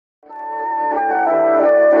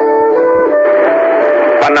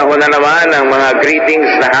Panahon na naman ng mga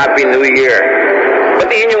greetings na Happy New Year.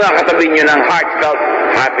 Batiin nyo nga katabi nyo ng heartfelt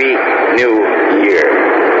Happy New Year.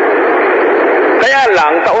 Kaya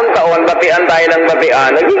lang, taon-taon, batian tayo ng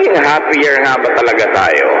batian, nagiging happier nga ba talaga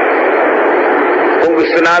tayo? Kung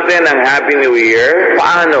gusto natin ng Happy New Year,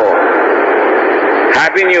 paano?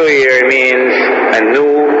 Happy New Year means a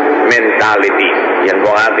new mentality. Yan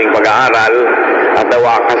po ang ating pag-aaral at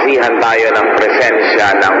nawakasihan tayo ng presensya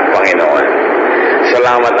ng Panginoon.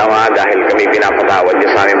 Salamat, Ama, dahil kami pinapatawad niyo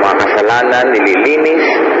sa aming mga kasalanan, nililinis,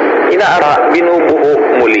 binubuo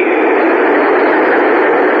muli.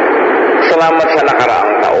 Salamat sa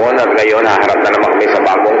nakaraang taon at ngayon haharap na naman kami sa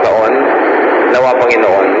bagong taon. Nawa,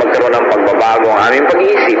 Panginoon, magkaroon ng pagbabago ang aming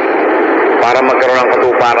pag-iisip para magkaroon ng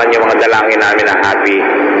katuparan yung mga dalangin namin na Happy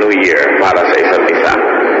New Year para sa isa't isa.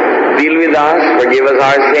 Deal with us, forgive us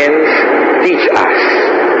our sins, teach us,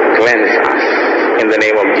 cleanse us. In the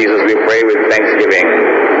name of Jesus we pray with thanksgiving.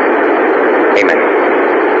 Amen.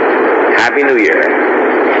 Happy New Year.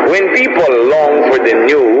 When people long for the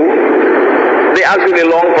new, they actually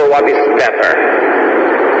long for what is better,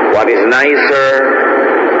 what is nicer,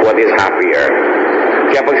 what is happier.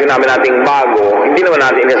 Kaya pag sinabi nating bago, hindi naman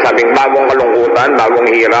natin sinasabing bagong kalungkutan, bagong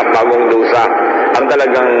hirap, bagong dusa. Ang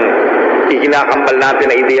talagang ikinakambal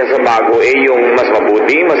natin na ideya sa bago ay yung mas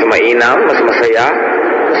mabuti, mas mainam, mas masaya,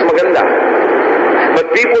 mas maganda. But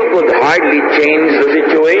people could hardly change the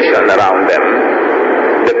situation around them,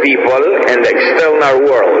 the people and the external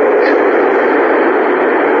world.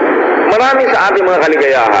 Marami sa ating mga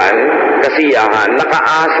kaligayahan, kasiyahan,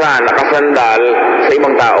 nakaasa, nakasandal sa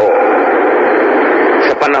ibang tao,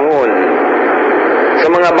 sa panahon, sa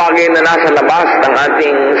mga bagay na nasa labas ng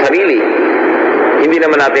ating sarili. Hindi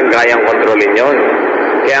naman natin kayang kontrolin yon.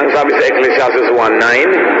 Kaya ang sabi sa Ecclesiastes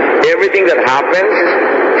 1:9, everything that happens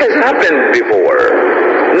has happened before.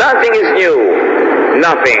 Nothing is new,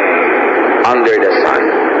 nothing under the sun.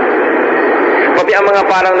 Pati ang mga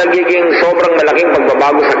parang nagiging sobrang malaking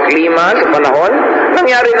pagbabago sa klima, sa panahon,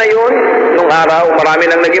 nangyari na yun nung araw. Marami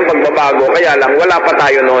nang naging pagbabago, kaya lang wala pa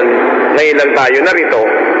tayo noon. Ngayon lang tayo narito.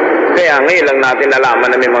 Kaya ngayon lang natin nalaman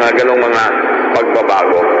na may mga ganong mga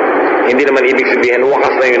pagbabago. Hindi naman ibig sabihin,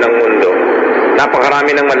 wakas na yun ang mundo.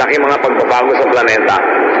 Napakarami ng malaki mga pagbabago sa planeta.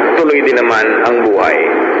 Tuloy din naman ang buhay.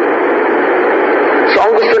 So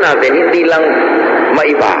ang gusto natin, hindi lang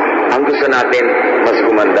maiba. Ang gusto natin, mas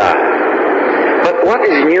gumanda. But what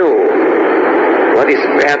is new? What is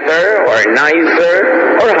better or nicer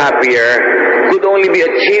or happier could only be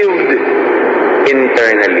achieved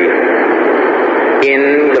internally, in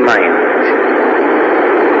the mind.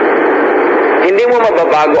 Hindi mo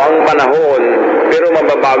mababago ang panahon, pero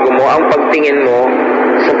mababago mo ang pagtingin mo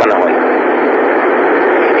sa panahon.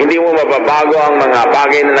 Hindi mo mababago ang mga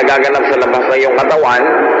bagay na nagaganap sa labas ng iyong katawan,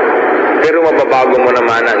 pero mababago mo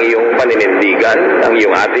naman ang iyong paninindigan, ang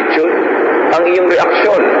iyong attitude, ang iyong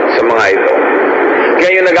reaksyon sa mga ito.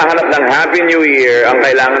 Kaya yung naghahanap ng Happy New Year, ang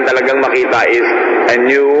kailangan talagang makita is a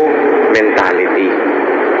new mentality.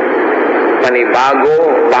 Panibago,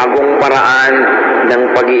 bagong paraan ng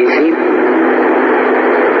pag-iisip.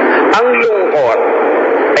 Ang lungkot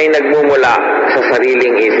ay nagmumula sa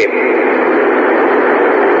sariling isip.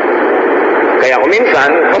 Kaya kung minsan,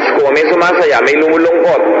 Pasko, may sumasaya, may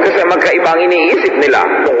lumulungkot. Kasi magkaibang iniisip nila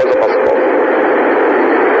tungkol sa Pasko.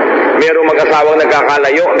 Merong mag-asawang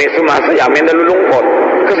nagkakalayo, may sumasaya, may nalulungkot.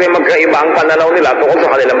 Kasi magkaiba ang pananaw nila tungkol sa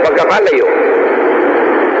kanilang pagkakalayo.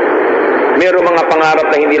 Merong mga pangarap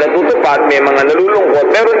na hindi natutupad, may mga nalulungkot,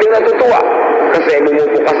 pero hindi natutuwa. Kasi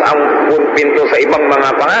bumubukas ang pinto sa ibang mga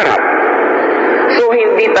pangarap. So,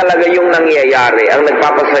 hindi talaga yung nangyayari ang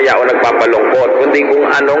nagpapasaya o nagpapalungkot, kundi kung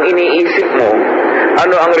anong iniisip mo,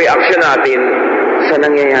 ano ang reaksyon natin sa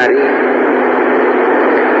nangyayari.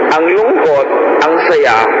 Ang lungkot, ang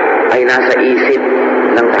saya, ay nasa isip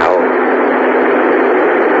ng tao.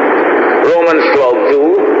 Romans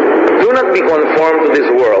 12:2, do not be conformed to this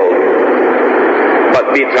world,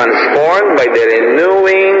 but be transformed by the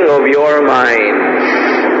renewing of your minds,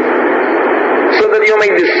 so that you may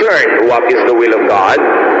discern what is the will of God,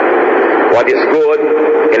 what is good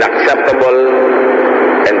and acceptable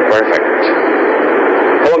and perfect.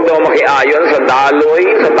 Huwag daw makiayon sa daloy,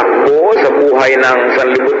 sa takbo, sa buhay ng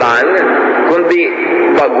sanlibutan, kundi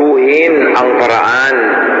baguhin ang paraan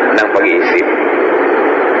ng pag-iisip.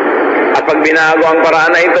 At pag binago ang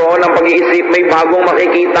paraan na ito ng pag-iisip, may bagong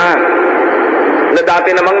makikita na dati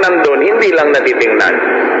namang nandun, hindi lang natitingnan.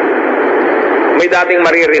 May dating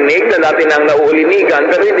maririnig na dati nang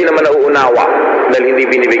nauulinigan, pero hindi naman nauunawa dahil hindi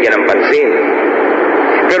binibigyan ng pansin.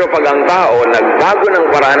 Pero pag ang tao nagbago ng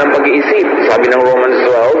paraan ng pag-iisip, sabi ng Romans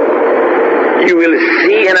 12, you will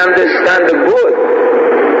see and understand the good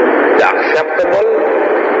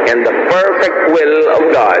and the perfect will of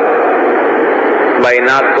God by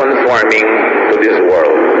not conforming to this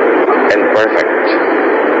world. And perfect.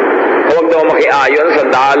 Huwag daw makiayon sa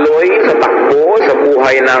daloy, sa takbo, sa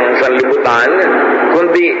buhay ng sanlibutan,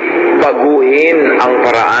 kundi baguhin ang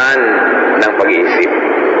paraan ng pag-iisip.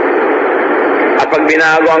 At pag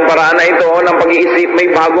binago ang paraan na ito ng pag-iisip,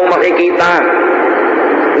 may bagong makikita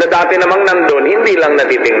na dati namang nandun, hindi lang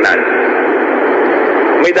natitingnan.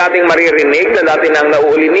 May dating maririnig na dati nang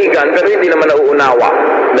nauulinigan, pero hindi naman nauunawa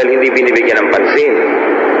dahil hindi binibigyan ng pansin.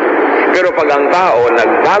 Pero pag ang tao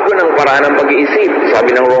nagbago ng paraan ng pag-iisip,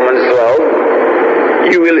 sabi ng Romans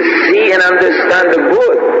 12, you will see and understand the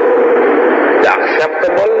good, the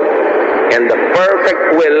acceptable, and the perfect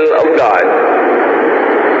will of God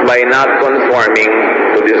by not conforming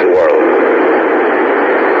to this world.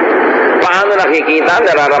 Paano nakikita,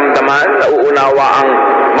 nararamdaman, nauunawa ang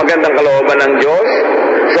magandang kalooban ng Diyos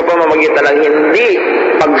sa pamamagitan ng hindi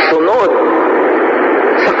pagsunod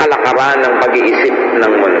sa kalakaran ng pag-iisip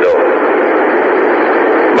ng mundo?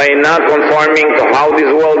 By not conforming to how this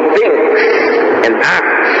world thinks and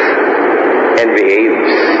acts and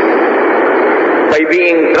behaves. By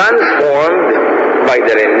being transformed by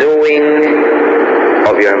the renewing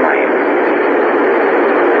of your mind.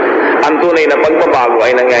 Ang tunay na pagbabago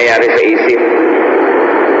ay nangyayari sa isip.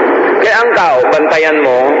 Kaya ang tao, bantayan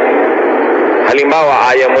mo, halimbawa,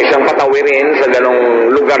 ayaw mo siyang patawirin sa ganong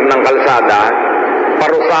lugar ng kalsada,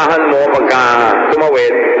 parusahan mo pagka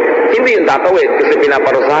tumawid, hindi yung tatawid kasi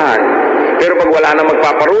pinaparusahan. Pero pag wala na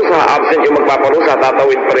magpaparusa, absent yung magpaparusa,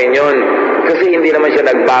 tatawid pa rin yun. Kasi hindi naman siya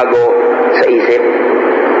nagbago sa isip.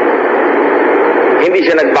 Hindi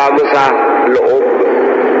siya nagbago sa loob.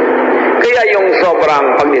 Kaya yung sobrang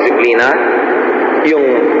pagdisiplina, yung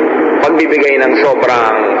pagbibigay ng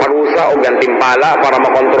sobrang parusa o gantimpala para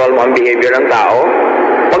makontrol mo ang behavior ng tao,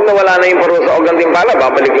 pag nawala na yung parusa o gantimpala,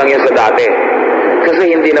 babalik lang yan sa dati.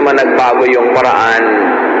 Kasi hindi naman nagbago yung paraan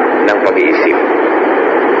ng pag-iisip.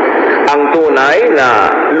 Ang tunay na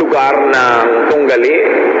lugar ng tunggali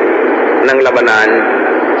ng labanan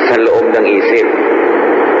sa loob ng isip.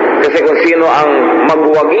 Kasi kung sino ang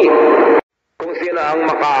magwagi, kung sino ang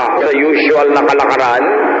sa usual na kalakaran,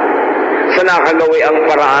 sa nakagawi ang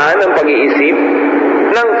paraan ng pag-iisip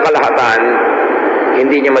ng kalahatan,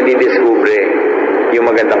 hindi niya madidiskubre yung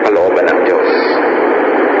magandang kalooban ng Diyos.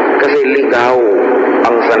 Kasi ligaw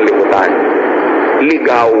ang sanlibutan.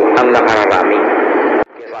 Ligaw ang nakararami.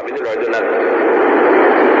 Kaya sabi ni Lord, do not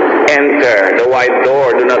enter the wide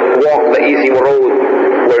door, do not walk the easy road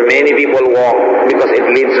where many people walk because it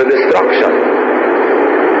leads to destruction.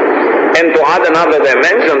 And to add another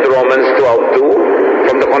dimension to Romans 12:2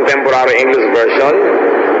 from the contemporary English version,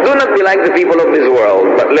 do not be like the people of this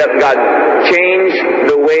world, but let God change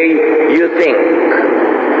the way you think.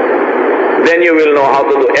 Then you will know how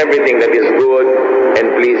to do everything that is good and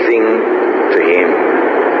pleasing to Him.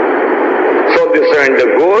 So discern the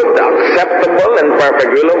good, the acceptable, and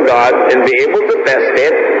perfect will of God, and be able to test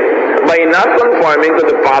it by not conforming to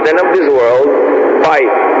the pattern of this world, by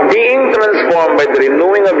being transformed by the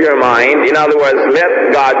renewing of your mind. In other words, let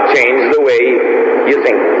God change the way you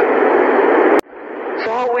think. So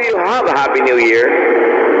how will you have a Happy New Year?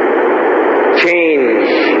 Change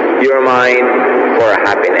your mind for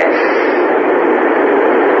happiness.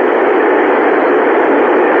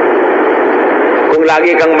 Kung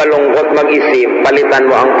lagi kang malungkot mag-isip, palitan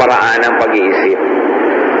mo ang paraan ng pag-iisip.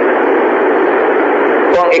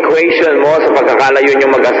 Kung ang equation mo sa pagkakalayo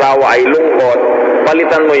niyong mag-asawa ay lungkot,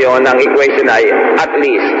 palitan mo yon, ang equation ay at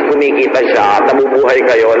least kumikita siya at nabubuhay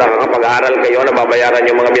kayo, nakakapag-aral kayo, nababayaran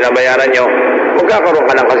yung mga binabayaran nyo, magkakaroon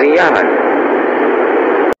ka ng kasiyahan.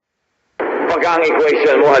 Pagka ang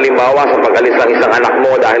equation mo halimbawa sa pag-alis ng isang anak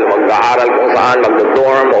mo dahil mag-aaral kung saan,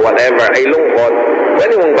 mag-dorm o whatever ay lungkot,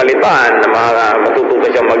 pwede mong palitan na matututo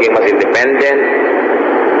siyang maging mas independent,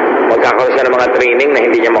 magkakaroon siya ng mga training na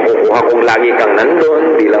hindi niya makukuha kung lagi kang nandun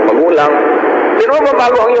bilang magulang. Pero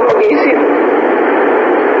mababago ang iyong pag-iisip.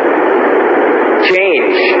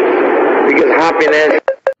 Change. Because happiness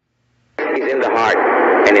is in the heart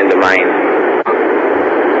and in the mind.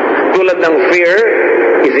 Tulad ng fear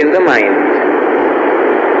is in the mind.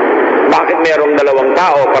 Bakit merong dalawang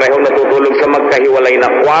tao parehong natutulog sa magkahiwalay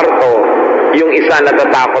na kwarto, yung isa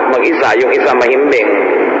natatakot mag-isa, yung isa mahimbing?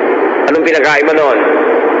 Anong pinakaiba nun?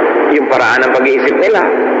 Yung paraan ng pag-iisip nila.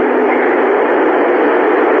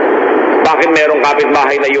 Bakit merong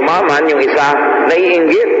kapitbahay na yumaman, yung isa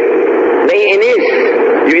naiinggit, naiinis?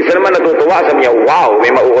 Yung isa naman natutuwa, sabi niya, wow,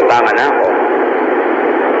 may mauutangan ako.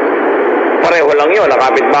 Pareho lang yun, ang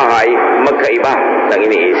kapitbahay, magkaiba ng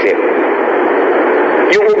iniisip.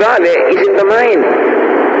 Yung ugali is in the mind.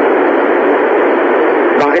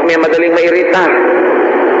 Bakit may madaling mairita?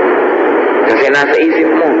 Kasi nasa isip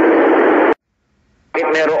mo. Bakit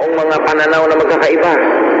merong mga pananaw na magkakaiba?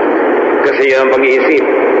 Kasi yun ang pag-iisip.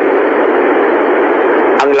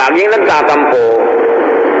 Ang laging nagtatampo,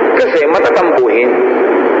 kasi matatampuhin.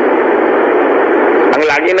 Ang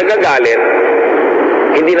laging nagagalit,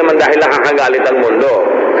 hindi naman dahil nakakagalit ang mundo,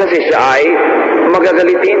 kasi siya ay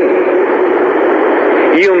magagalitin.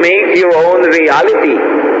 You make your own reality.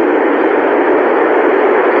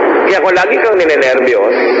 Kaya kung lagi kang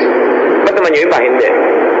ninenervyos, ba't naman yung iba hindi?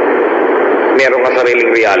 Meron ka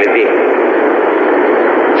sariling reality.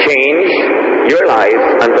 Change your life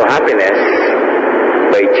unto happiness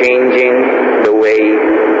by changing the way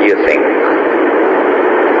you think.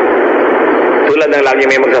 Tulad ng lagi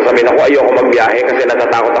may magsasabi na, ayoko magbiyahe kasi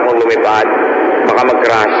natatakot akong lumipad, baka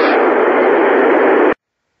mag-crash.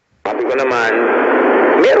 Sabi ko naman,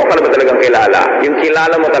 meron ka na ba talagang kilala? Yung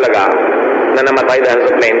kilala mo talaga na namatay dahil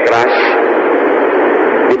sa plane crash?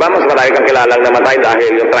 Di ba mas marami kang kilalang namatay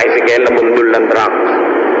dahil yung tricycle na bundol ng truck?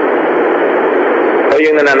 O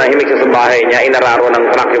yung nananahimik sa bahay niya, inararo ng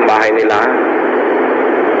truck yung bahay nila?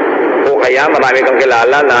 O kaya marami kang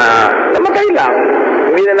kilala na namatay lang,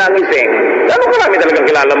 hindi na nangising. Gano'ng marami talagang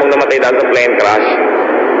kilala mong namatay dahil sa plane crash?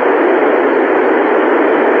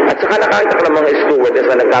 At saka nakakita ka ng mga stewardess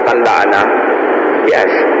na nagtatandaan na,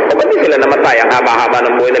 yes, o ba't di sila namatay? Ang haba-haba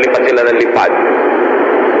ng buhay, nalipad sila ng lipad.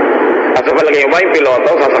 At sa palagay mo ba yung piloto,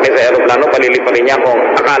 sasakay sa aeroplano, paliliparin niya kung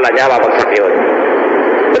akala niya babagsak yun.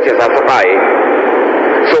 Ba't siya sasakay?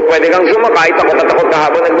 So pwede kang sumakay, takot na takot ka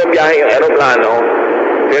habang nagbabiyahe yung aeroplano,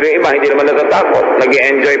 pero yung iba hindi naman natatakot,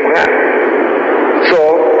 nag-i-enjoy pa nga. So,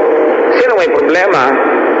 sino may problema?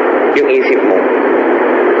 Yung isip mo.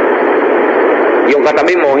 Yung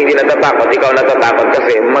katabi mo, hindi natatakot, ikaw natatakot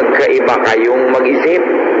kasi magkaiba kayong mag-isip.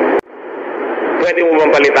 Pwede mo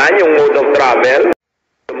bang palitan yung mode of travel?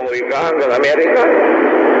 Umuwi ka hanggang Amerika?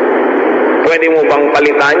 Pwede mo bang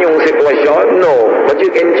palitan yung sitwasyon? No. But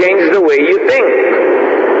you can change the way you think.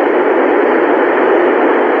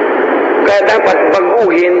 Kaya dapat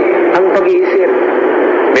baguhin ang pag-iisip.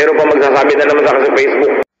 Meron pa magsasabi na naman sa akin sa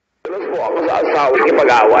Facebook, tulos po ako sa asawa,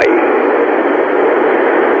 ikipag-away.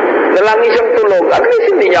 Nalangin siyang tulog, at least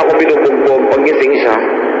hindi niya ako binubugbog pag gising siya.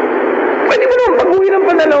 Pwede mo naman baguhin ang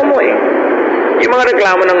pananaw mo eh. Yung mga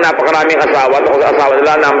reklamo ng napakaraming asawa, at ako sa asawa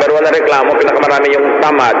nila, number 1 na reklamo, pinakamarami yung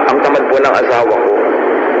tamad, ang tamad po ng asawa ko.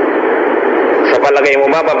 Sa palagay mo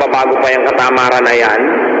ba, bababago pa yung katamaran na yan?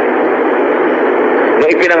 Nung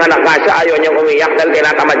ipinanganak ka siya, ayaw niyang umiyak dahil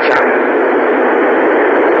tinatamad siya.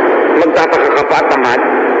 Magtataka ka pa, tamad?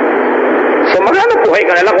 So maghanap buhay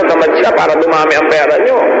ka nalang kung tamad siya para dumami ang pera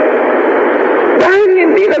niyo. Dahil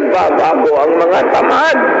hindi nagbabago ang mga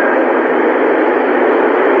tamad.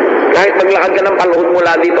 Kahit maglakad ka ng paluhod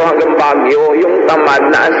mula dito hanggang Baguio, yung tamad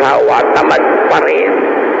na asawa, tamad pa rin.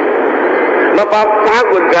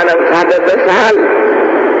 Mapapagod ka ng kada dasal.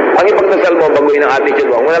 Ang ipagdasal mo, baguhin ang attitude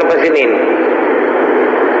mo. Huwag mo nalang pansinin.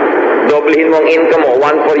 Doblehin mo ang income mo,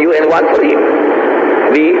 1 for you and 1 for him.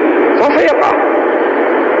 Di, sasaya ka.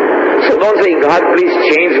 So don't say, God, please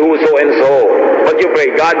change who so and so. But you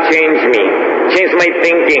pray, God, change me. Change my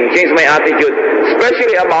thinking, change my attitude.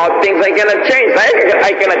 Especially about things I cannot change.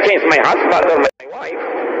 I cannot change my husband or my wife.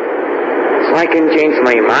 So I can change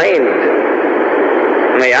my mind.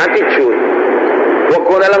 My attitude. Huwag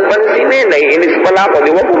ko na lang pansinin. Naiinis pala ako. Di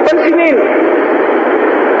huwag kong pansinin.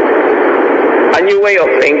 A new way of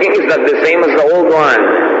thinking is not the same as the old one.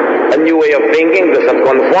 A new way of thinking does not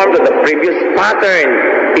conform to the previous pattern.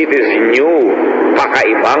 It is new.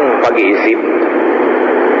 Kakaibang pag-iisip.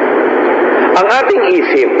 Ang ating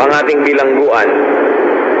isip, ang ating bilangguan,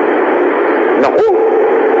 naku,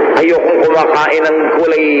 ayokong kumakain ng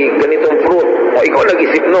kulay ganitong fruit. O ikaw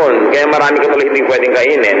nag-isip nun, kaya marami ka pala hindi pwedeng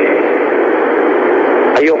kainin.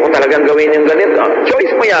 Ayoko talagang gawin yung ganito.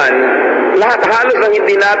 Choice mo yan. Lahat halos ng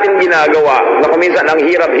hindi natin ginagawa, na kuminsan ang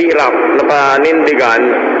hirap-hirap na panindigan,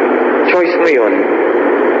 choice mo yun.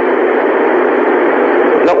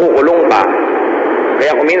 Nakukulong pa.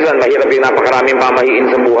 Kaya kuminsan mahirap yung napakaraming pamahiin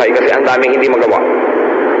sa buhay kasi ang daming hindi magawa.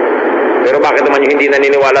 Pero bakit naman yung hindi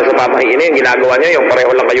naniniwala sa pamahiin yung ginagawa niya, yung pareho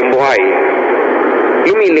lang kayong buhay?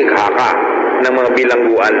 Lumilikha ka ng mga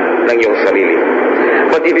bilangguan ng iyong sarili.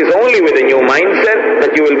 But it is only with a new mindset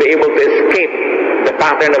that you will be able to escape the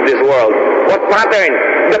pattern of this world. What pattern?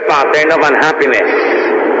 The pattern of unhappiness.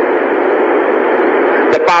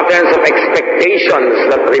 The patterns of expectations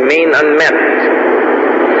that remain unmet.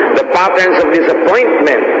 The patterns of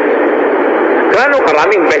disappointment. Gaano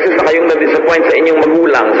karaming beses na kayong na-disappoint sa inyong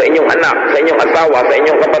magulang, sa inyong anak, sa inyong asawa, sa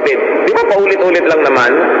inyong kapatid? Di ba paulit-ulit lang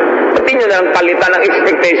naman? Pati nyo na lang palitan ang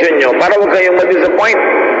expectation nyo para huwag kayong ma-disappoint.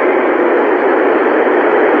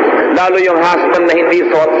 Lalo yung husband na hindi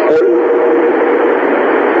thoughtful.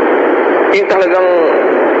 Yung talagang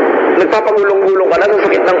nagpapagulong-gulong ka na sa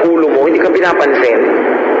sakit ng ulo mo, hindi ka pinapansin.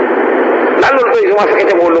 Lalo na yung sumasakit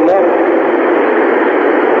yung ulo mo.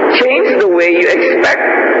 Change the way you expect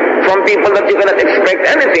from people that you cannot expect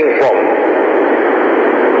anything from.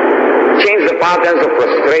 Change the patterns of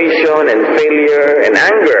frustration and failure and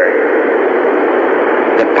anger.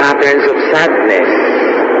 The patterns of sadness,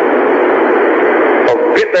 of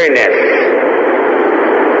bitterness,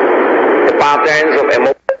 the patterns of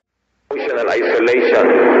emotional isolation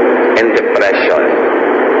and depression.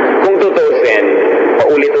 Kung tutusin,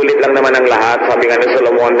 paulit-ulit lang naman ang lahat. Sabi nga ni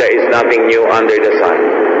Solomon, there is nothing new under the sun.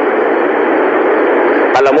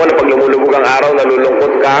 Alam mo na pag lumulubog ang araw,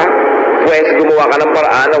 nalulungkot ka, pues gumawa ka ng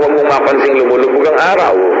paraan na huwag mong mapansing lumulubog ang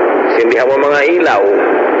araw. Sindihan mo mga ilaw,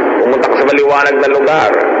 pumunta ka sa maliwanag na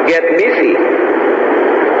lugar, get busy.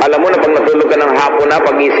 Alam mo na pag natulog ka ng hapon na,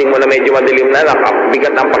 pagising mo na medyo madilim na,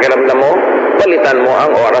 bigat ang pakiramdam mo, palitan mo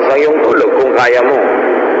ang oras ng iyong tulog kung kaya mo.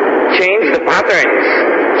 Change the patterns.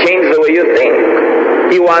 Change the way you think.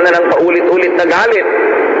 Iwanan ang paulit-ulit na galit.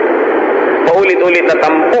 Paulit-ulit na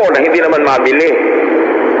tampo na hindi naman mabili.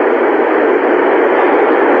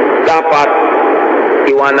 Dapat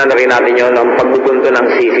iwanan na rin natin yun ang pagbubunto ng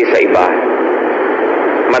sisi sa iba.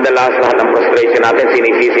 Madalas lahat ng frustration natin,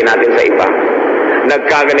 sinisisi natin sa iba.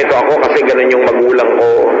 Nagkaganito ako kasi ganun yung magulang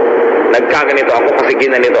ko. Nagkaganito ako kasi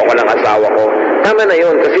ginanito ako ng asawa ko. Tama na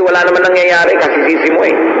yun, kasi wala naman nangyayari kasi sisi mo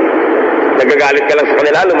eh. Nagagalit ka lang sa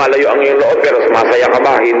kanila, lumalayo ang iyong loob, pero sumasaya ka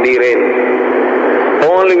ba? Hindi rin.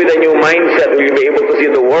 Only with a new mindset will you be able to see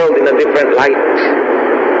the world in a different light.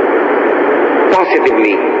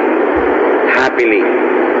 Positively. Happily.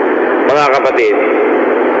 Mga kapatid,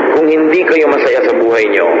 kung hindi kayo masaya sa buhay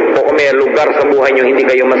nyo, o kung may lugar sa buhay nyo hindi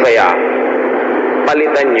kayo masaya,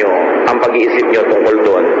 palitan nyo ang pag-iisip nyo tungkol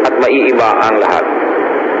doon at maiiba ang lahat.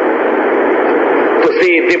 To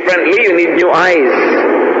see differently, you need new eyes.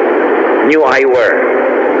 New eyewear.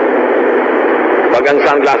 Pag ang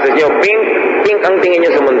sunglasses nyo, pink, pink ang tingin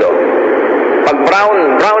nyo sa mundo. Pag brown,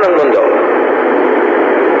 brown ang mundo.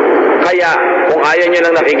 Kaya, kung ayaw nyo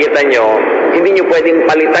ng nakikita nyo, hindi nyo pwedeng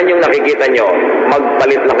palitan yung nakikita nyo.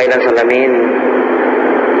 Magpalit lang kayo ng salamin.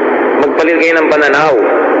 Magpalit kayo ng pananaw.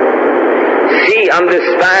 See,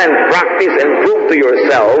 understand, practice, and prove to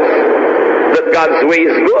yourself that God's way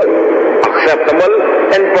is good, acceptable,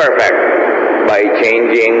 and perfect by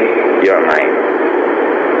changing your mind.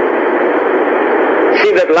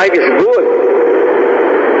 See that life is good.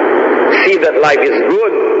 See that life is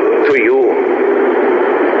good to you.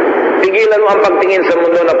 Tigilan mo ang pagtingin sa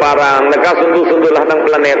mundo na parang nagkasundo-sundo lahat ng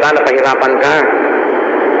planeta na pahirapan ka.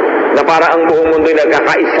 Na parang ang buong mundo ay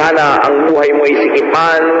nagkakaisa na ang buhay mo ay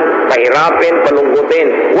sikipan, pahirapin, palunggutin.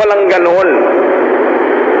 Walang ganon.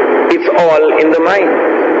 It's all in the mind.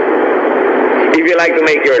 If you like to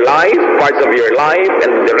make your life, parts of your life,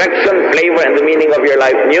 and direction, flavor, and the meaning of your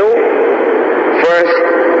life new, first,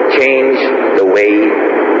 change the way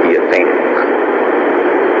you think.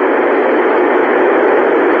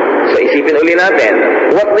 So isipin uli natin,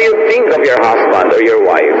 what do you think of your husband or your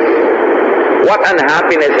wife? What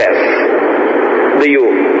unhappinesses do you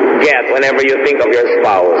get whenever you think of your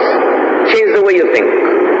spouse? Change the way you think.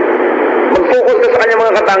 Mag-focus ka sa kanyang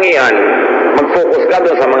mga katangian. Mag-focus ka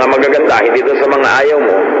doon sa mga magaganda, hindi doon sa mga ayaw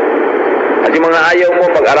mo. At yung mga ayaw mo,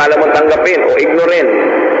 pag-aralan mo tanggapin o ignorin.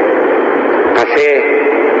 Kasi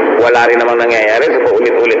wala rin namang nangyayari sa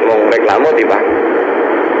paulit-ulit mong reklamo, di ba?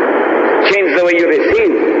 Change the way you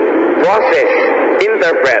receive, process,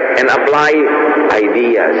 interpret, and apply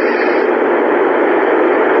ideas.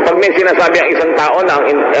 Pag may sinasabi ang isang tao na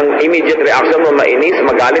ang immediate reaction mo mainis,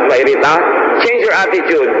 magalit, mairita, change your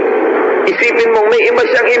attitude. Isipin mong may iba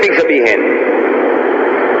siyang ibig sabihin.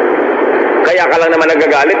 Kaya ka lang naman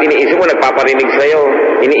nagagalit, iniisip mo nagpaparinig sa'yo.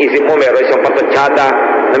 Iniisip mo meron siyang patutsada,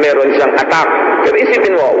 na meron siyang attack. Pero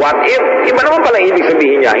isipin mo, what if? Iba naman pala ibig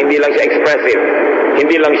sabihin niya. Hindi lang siya expressive.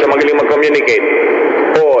 Hindi lang siya magaling mag-communicate.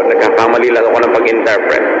 O, nagkakamali lang ako ng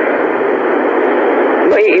pag-interpret.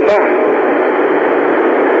 May iba.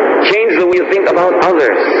 Change the way you think about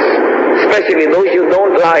others. Especially those you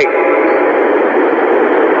don't like.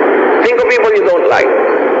 Think of people you don't like.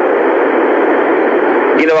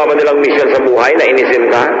 Ginawa ba nilang mission sa buhay na inisin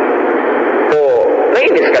ka? O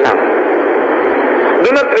nainis ka lang? Do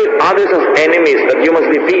not treat others as enemies that you must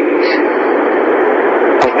defeat.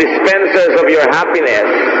 As dispensers of your happiness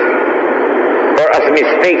or as as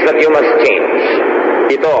mistakes that you must change.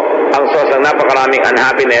 Ito ang source ng napakaraming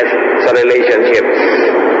unhappiness sa relationships.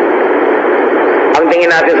 Ang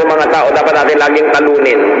tingin natin sa mga tao, dapat natin laging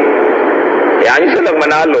talunin. Yan yung silang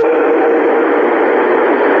manalo.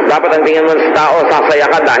 Dapat ang tingin mo sa tao, sasaya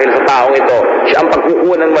ka dahil sa taong ito. Siya ang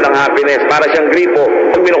pagkukunan mo ng happiness. Para siyang gripo.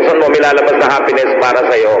 Pag binuksan mo, may lalabas na happiness para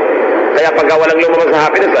sa'yo. Kaya pagka walang lumabas na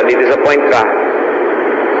happiness, di-disappoint ka.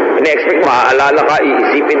 Ine-expect mo, maaalala ka,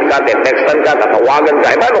 iisipin ka, textan ka, tatawagan ka.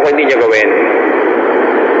 Paano kung hindi niya gawin?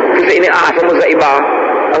 Kasi iniaasa mo sa iba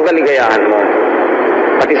ang kaligayahan mo.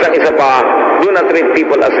 At isang isa pa, do not treat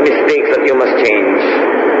people as mistakes that you must change.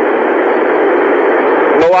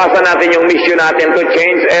 Bawasan natin yung mission natin to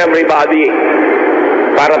change everybody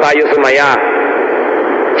para tayo sumaya.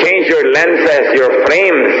 Change your lenses, your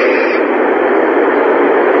frames.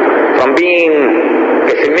 From being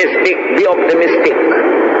pessimistic, be optimistic.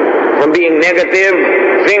 From being negative,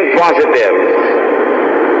 think positive.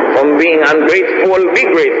 From being ungrateful, be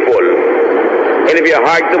grateful. And if you're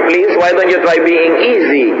hard to please, why don't you try being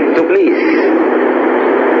easy to please?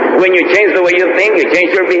 When you change the way you think, you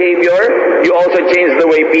change your behavior, you also change the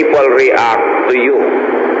way people react to you.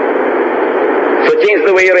 So change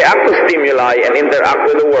the way you react to stimuli and interact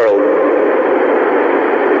with the world.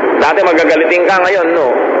 Dati magagalitin ka, ngayon no.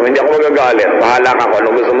 Hindi ako magagalit. Bahala ka kung ano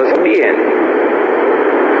gusto mo sabihin.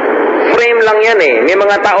 Frame lang yan eh. May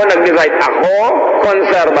mga tao nag-decide, ako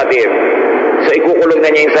conservative. So ikukulong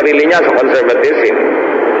na niya yung sarili niya sa conservatism.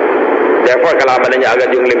 Therefore, kalaban na niya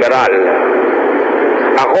agad yung liberal.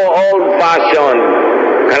 Ako old-fashioned.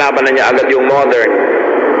 Kalaban na niya agad yung modern.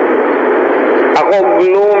 Ako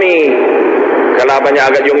gloomy. Kalaban niya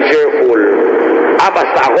agad yung cheerful.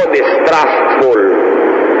 Basta ako distrustful.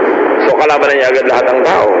 So kalaban na niya agad lahat ng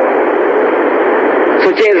tao. So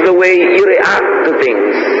change the way you react to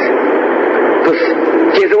things.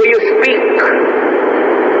 Change the way you speak.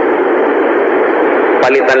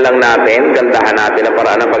 Palitan lang natin, gandahan natin ang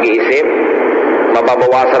paraan ng pag-iisip.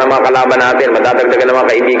 Mababawasan ang mga kalaban natin, madadagdagan ang mga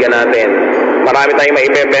kaibigan natin. Marami tayong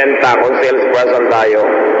maibebenta kung salesperson tayo.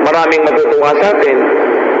 Maraming matutuwa sa atin.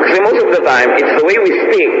 Kasi most of the time, it's the way we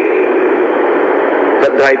speak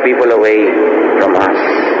that drive people away from us.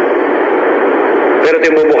 Pero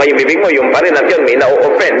tinubuka yung bibig mo, yung pa rin at yun, may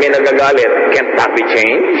na-offend, may nagagalit. Can't that be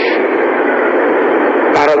changed?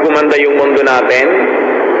 Para gumanda yung mundo natin,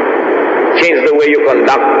 change the way you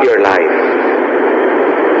conduct your life.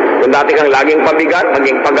 Kung dati kang laging pabigat,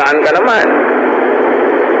 maging pagaan ka naman.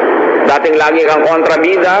 Dating lagi kang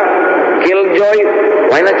kontrabida, killjoy,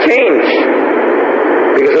 why not change?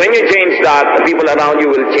 Because when you change that, the people around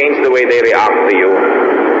you will change the way they react to you.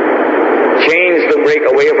 Change to break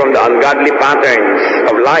away from the ungodly patterns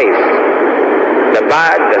of life. The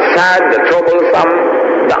bad, the sad, the troublesome,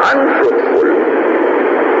 the unfruitful.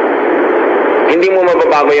 Hindi mo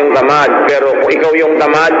mababago yung tamad, pero kung ikaw yung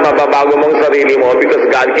tamad, mababago mong sarili mo because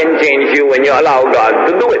God can change you when you allow God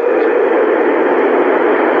to do it.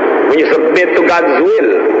 When you submit to God's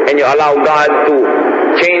will and you allow God to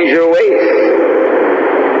change your ways.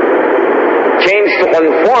 Change to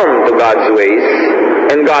conform to God's ways,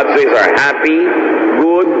 and God's ways are happy,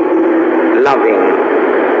 good, loving.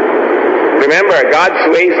 Remember, God's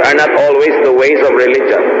ways are not always the ways of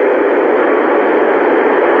religion.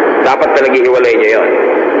 Dapat pinag-ihiwalay niyo yun.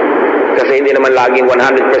 Kasi hindi naman laging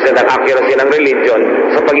 100% ang accuracy ng religion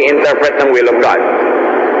sa pag-i-interpret ng will of God.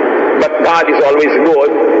 But God is always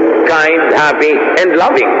good, kind, happy, and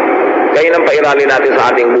loving. Kaya nang pairali natin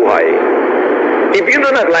sa ating buhay. If you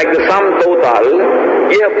do not like the sum total,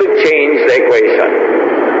 you have to change the equation.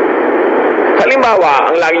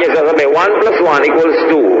 Halimbawa, ang lagi niya sasabi, 1 plus 1 equals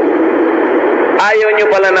 2. Ayaw niyo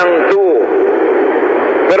pala ng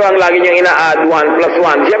 2. Pero ang lagi niyang ina-add 1 plus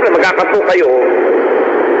 1, siyempre magkakato kayo.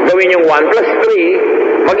 Gawin yung 1 plus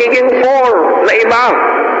 3, magiging 4 na iba.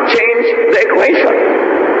 Change the equation.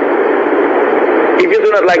 If you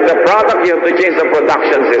do not like the product, you have to change the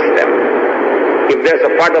production system. If there's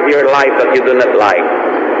a part of your life that you do not like,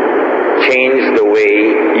 change the way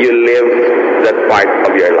you live that part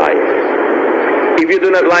of your life. If you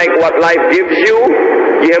do not like what life gives you,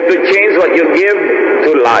 you have to change what you give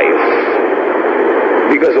to life.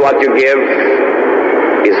 Because what you give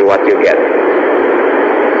is what you get.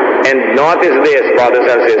 And notice this, brothers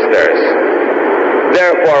and sisters.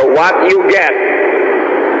 Therefore, what you get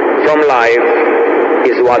from life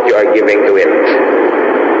is what you are giving to it.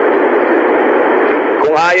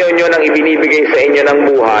 Kung ayaw nyo ng ibinibigay sa inyo ng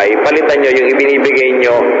buhay, palitan nyo yung ibinibigay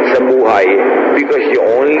nyo sa buhay because you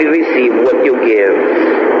only receive what you give.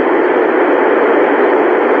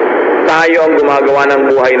 Tayo ang gumagawa ng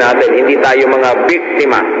buhay natin, hindi tayo mga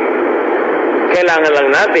biktima. Kailangan lang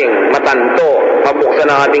nating matanto pabuksan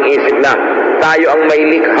ang ating isip na tayo ang may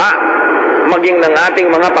likha, maging ng ating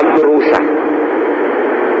mga pagdurusa.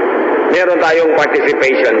 Meron tayong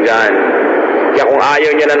participation dyan. Kaya kung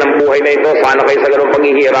ayaw niya na ng buhay na ito, sana kayo sa ganung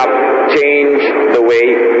paghihirap, change the way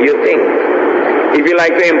you think. If you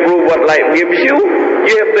like to improve what life gives you,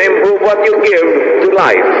 you have to improve what you give to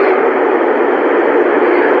life.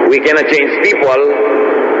 We cannot change people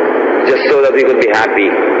just so that we could be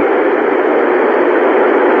happy.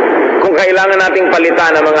 Kung kailangan nating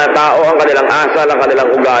palitan ng mga tao ang kanilang asal, ang kanilang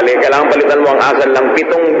ugali, kailangan palitan mo ang asal ng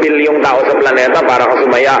 7 bilyong tao sa planeta para ka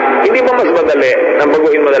sumaya. Hindi ba mas madali na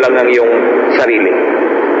baguhin mo na lang ng iyong sarili?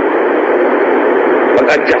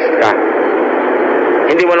 Mag-adjust ka.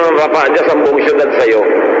 Hindi mo naman mapa-adjust ang buong syudad sa'yo.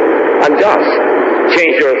 Adjust.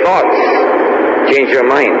 Change your thoughts. Change your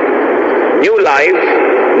mind. New life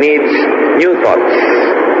needs new thoughts.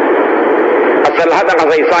 At sa lahat ng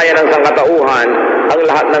kasaysayan ng sangkatauhan, ang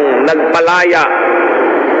lahat ng nagpalaya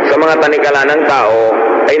sa mga tanikala ng tao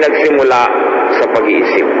ay nagsimula sa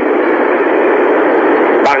pag-iisip.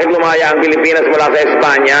 Bakit lumaya ang Pilipinas mula sa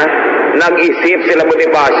Espanya? Nag-isip sila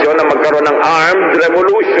Bonifacio na magkaroon ng armed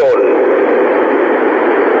revolution.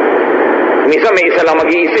 Minsan may isa lang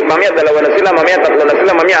mag-iisip, mamaya 2 na sila, mamaya 3 na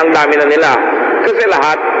sila, mamaya ang dami na nila. Kasi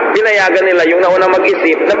lahat, pinayagan nila yung naunang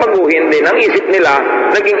mag-isip na baguhin din ang isip nila,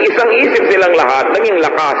 naging isang isip silang lahat, naging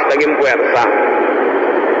lakas, naging puwersa.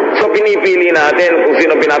 So pinipili natin kung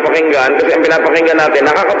sino pinapakinggan, kasi ang pinapakinggan natin,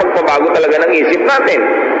 nakakapagpabago talaga ng isip natin.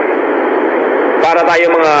 Para tayo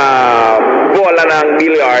mga bola ng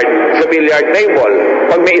billiard sa billiard table.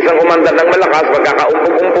 Pag may isang umandar ng malakas,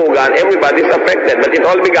 pagkakaumpog-umpugan, everybody's affected. But it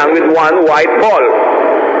all began with one white ball.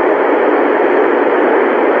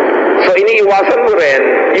 So iniiwasan mo rin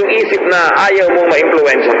yung isip na ayaw mong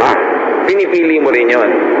ma-impluensya ka. Pinipili mo rin yun.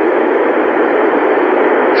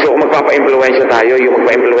 So kung magpapa-impluensya tayo, yung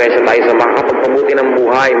magpa-impluensya tayo sa makakapagpabuti ng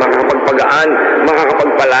buhay, makakapagpagaan,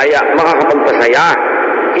 makakapagpalaya, makakapagpasaya.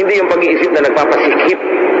 Hindi yung pag-iisip na nagpapasikip,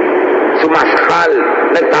 sumasakal,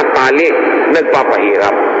 nagtatali,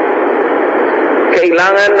 nagpapahirap.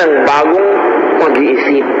 Kailangan ng bagong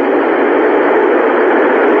pag-iisip.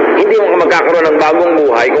 Hindi mo magkakaroon ng bagong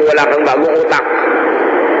buhay kung wala kang bagong utak.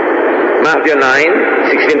 Matthew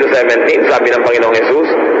 9:16-17, sabi ng Panginoong Jesus,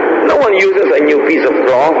 no one uses a new piece of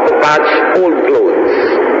cloth to patch old clothes.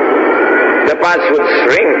 The patch would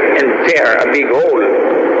shrink and tear a big hole.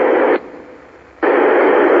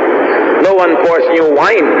 No one pours new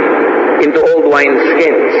wine into old wine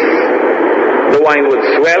skins. The wine would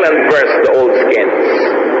swell and burst the old skins.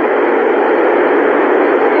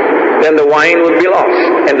 Then the wine would be lost,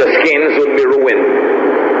 and the skins would be ruined.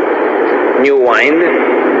 New wine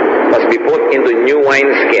must be put into new wine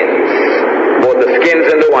skins. Both the skins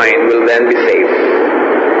and the wine will then be safe.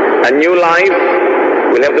 A new life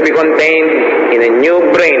will have to be contained in a new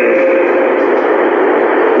brain,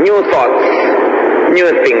 new thoughts, new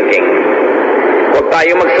thinking. Huwag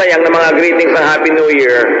tayo magsayang ng mga greetings ng Happy New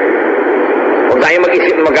Year. Huwag tayo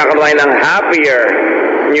mag-isip na magkakaroon tayo ng happier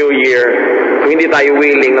New Year kung hindi tayo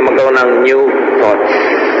willing na magkaroon ng new thoughts.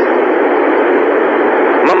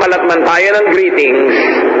 Mamalat man tayo ng greetings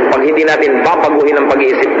pag hindi natin babaguhin ang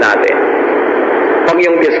pag-iisip natin. Pag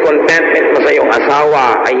yung discontentment mo sa iyong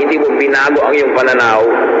asawa ay hindi mo binago ang iyong pananaw,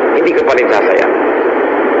 hindi ka pa rin sasaya.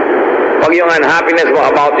 Pag yung unhappiness mo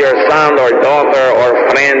about your son or daughter or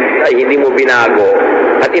friend ay hindi mo binago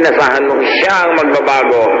at inasahan mong siya ang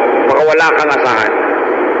magbabago, baka wala kang asahan.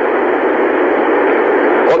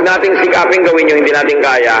 Huwag nating sikapin gawin yung hindi natin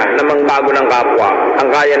kaya na mangbago ng kapwa. Ang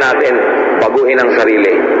kaya natin, baguhin ang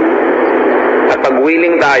sarili. At pag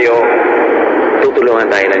willing tayo, tutulungan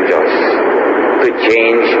tayo ng Diyos to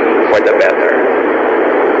change for the better.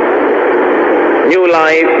 New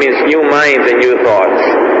life means new minds and new thoughts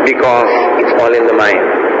because it's all in the mind.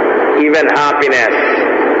 Even happiness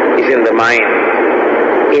is in the mind,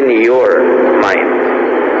 in your mind.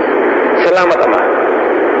 Salamat, Ama.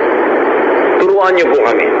 Turuan niyo po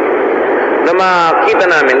kami na makita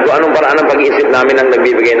namin kung anong paraan ng pag-iisip namin ang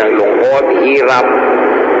nagbibigay ng lungkot, hirap,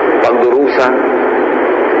 pagdurusa,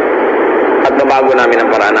 at nabago namin ang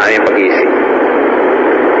paraan ng aming pag-iisip.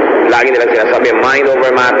 Lagi nilang sinasabi, mind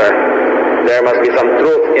over matter. There must be some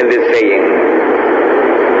truth in this saying.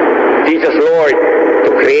 Teach us, Lord, to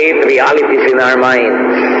create realities in our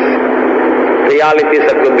minds. Realities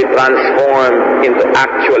that could be transformed into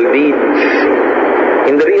actual deeds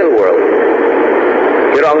in the real world.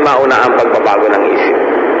 Pero ang mauna ang pagbabago ng isip.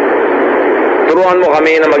 Turuan mo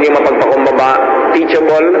kami na maging mapagpakumbaba,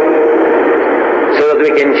 teachable, so that we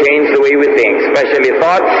can change the way we think, especially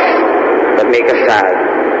thoughts that make us sad,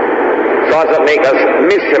 thoughts that make us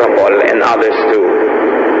miserable, and others too.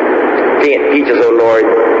 Teach us, O Lord,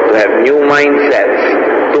 to have new mindsets,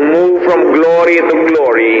 to move from glory to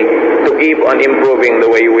glory, to keep on improving the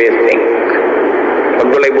way we think.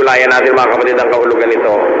 Pagbulay-bulayan natin, mga kapatid, ang kahulugan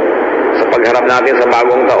nito. Sa pagharap natin sa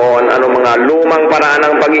bagong taon, anong mga lumang paraan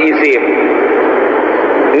ng pag-iisip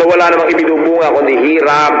na wala namang ibinubunga kundi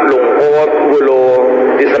hirap, lungkot, gulo,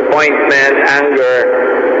 disappointment, anger.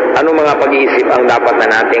 Anong mga pag-iisip ang dapat na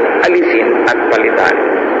nating alisin at palitan?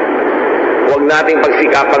 Huwag nating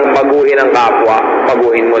pagsikapang baguhin ang kapwa,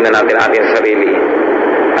 baguhin muna natin ating sarili.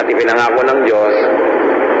 At ipinangako ng Diyos,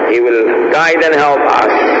 He will guide and help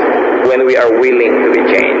us when we are willing to be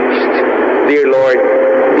changed. Dear Lord,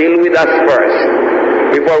 deal with us first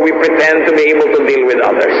before we pretend to be able to deal with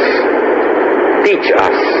others. Teach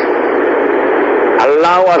us.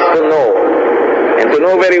 Allow us to know, and to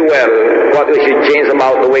know very well what we should change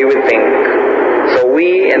about the way we think, so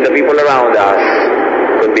we and the people around us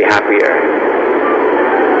could be happier.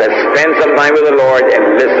 Let's spend some time with the Lord and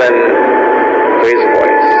listen to His voice.